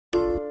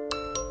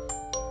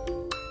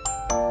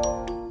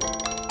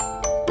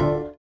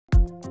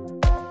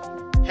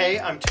Hey,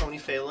 I'm Tony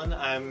Phelan.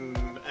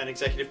 I'm an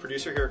executive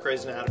producer here at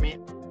Grey's Anatomy,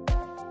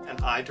 and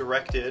I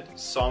directed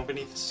Song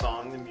Beneath the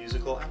Song, the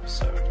musical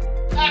episode.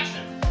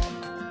 Action!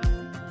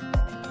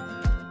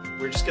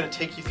 We're just going to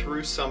take you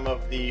through some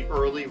of the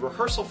early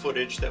rehearsal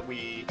footage that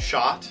we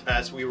shot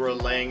as we were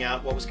laying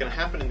out what was going to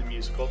happen in the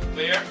musical.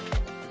 Clear?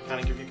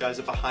 Kind of give you guys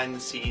a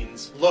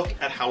behind-the-scenes look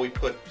at how we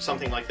put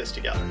something like this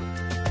together.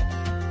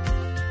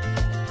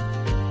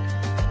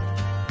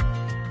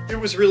 It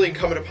was really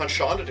incumbent upon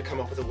Shonda to come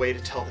up with a way to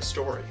tell the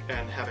story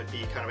and have it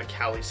be kind of a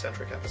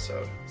Callie-centric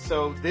episode.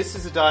 So this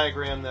is a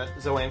diagram that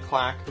Zoanne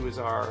Clack, who is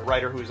our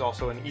writer, who is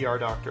also an ER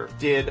doctor,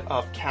 did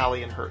of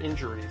Callie and her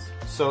injuries,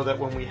 so that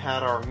when we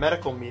had our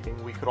medical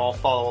meeting, we could all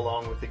follow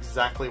along with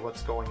exactly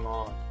what's going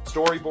on.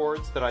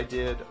 Storyboards that I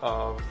did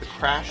of the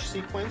crash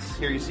sequence.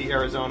 Here you see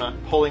Arizona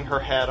pulling her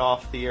head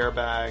off the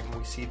airbag, and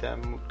we see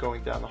them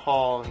going down the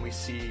hall, and we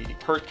see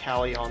hurt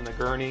Callie on the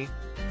gurney.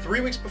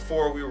 3 weeks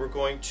before we were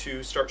going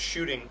to start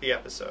shooting the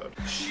episode,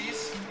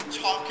 she's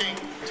talking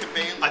to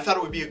Bailey. I thought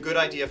it would be a good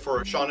idea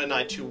for Shonda and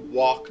I to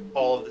walk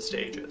all of the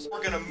stages.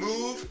 We're gonna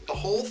move the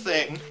whole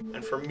thing,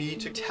 and for me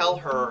to tell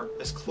her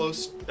as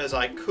close as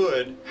I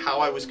could how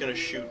I was gonna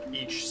shoot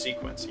each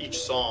sequence, each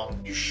song.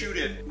 You shoot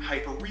it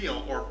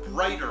hyper-real or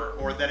brighter,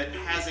 or that it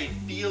has a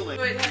feeling.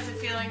 So it has a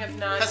feeling of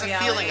non-reality.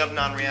 Has a feeling of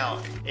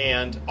non-reality.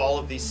 And all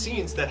of these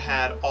scenes that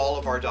had all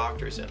of our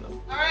doctors in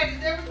them. All right,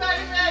 is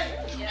everybody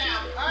ready?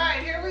 Yeah. All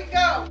right, here we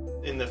go.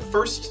 In the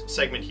first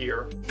segment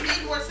here, It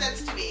made more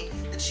sense to me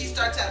that she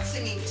starts out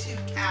singing to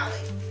Callie,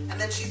 and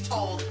then she's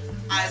told,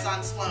 eyes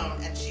on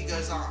Sloan, and she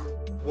goes on.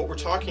 what we're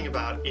talking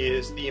about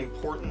is the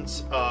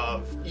importance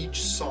of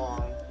each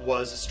song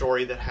was a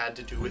story that had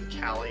to do with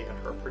Callie and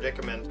her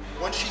predicament.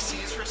 When she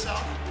sees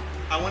herself,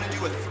 I want to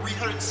do a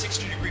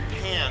 360-degree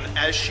pan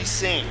as she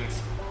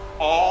sings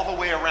all the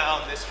way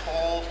around this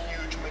whole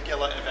huge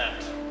Megillah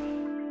event.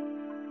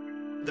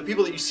 The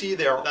people that you see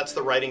there, that's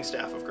the writing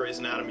staff of Grey's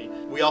Anatomy.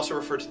 We also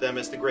refer to them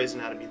as the Grey's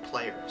Anatomy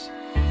players.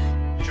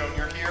 Joan,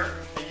 you're here,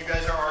 and you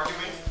guys are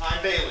arguing.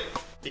 I'm Bailey.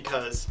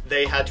 Because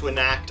they had to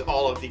enact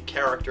all of the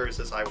characters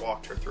as I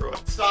walked her through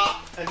it.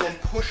 Stop, and then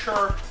push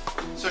her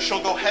so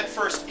she'll go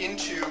headfirst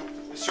into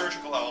the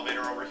surgical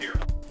elevator over here.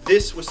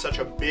 This was such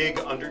a big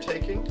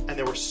undertaking, and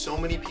there were so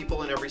many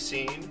people in every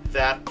scene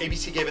that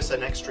ABC gave us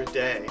an extra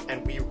day,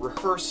 and we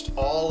rehearsed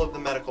all of the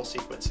medical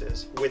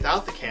sequences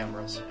without the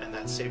cameras, and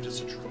that saved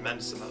us a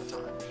tremendous amount of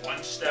time.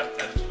 One step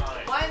at a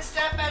time. One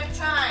step at a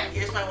time.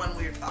 Here's my one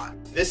weird thought.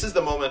 This is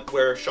the moment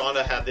where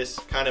Shonda had this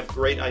kind of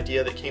great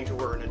idea that came to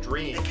her in a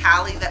dream. The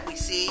Callie that we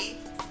see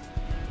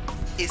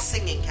is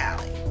singing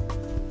Callie.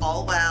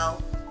 All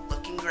well,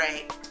 looking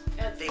great,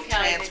 That's big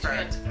Callie, big transfer.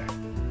 transfer.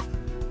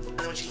 And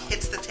then when she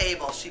hits the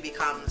table, she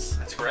becomes...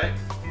 That's great.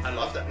 I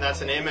love that. And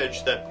that's an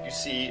image that you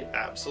see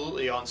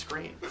absolutely on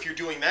screen. If you're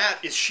doing that,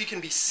 is she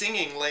can be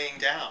singing laying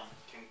down.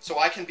 So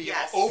I can be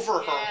Yes. over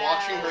her, Yeah.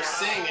 watching her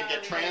sing and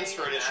get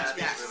transferred as she speaks.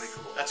 Yes. Really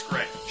cool. That's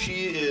great.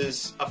 She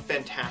is a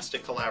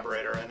fantastic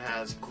collaborator and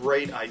has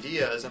great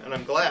ideas, and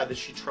I'm glad that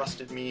she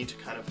trusted me to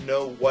kind of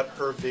know what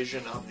her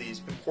vision of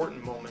these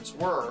important moments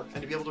were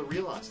and to be able to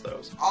realize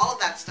those. All of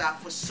that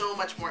stuff was so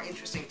much more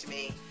interesting to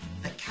me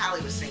that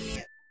Callie was singing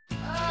it.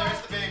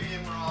 There's the baby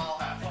and we're all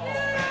happy.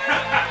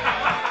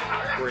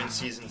 We're in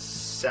season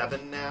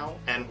 7 now,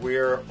 and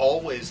we're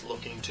always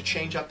looking to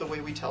change up the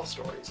way we tell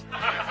stories.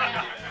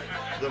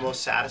 The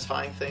most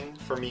satisfying thing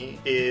for me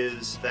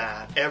is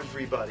that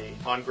everybody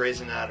on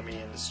Grey's Anatomy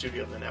and the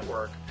studio and the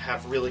network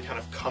have really kind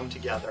of come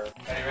together.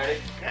 Are you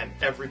ready? And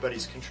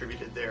everybody's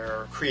contributed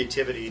their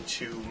creativity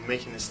to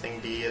making this thing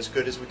be as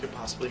good as we could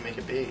possibly make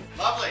it be.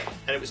 Lovely!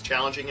 And it was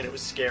challenging and it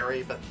was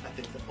scary, but I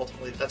think that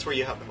ultimately that's where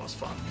you have the most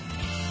fun.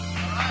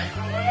 All right,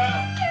 thanks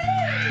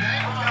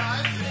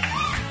guys.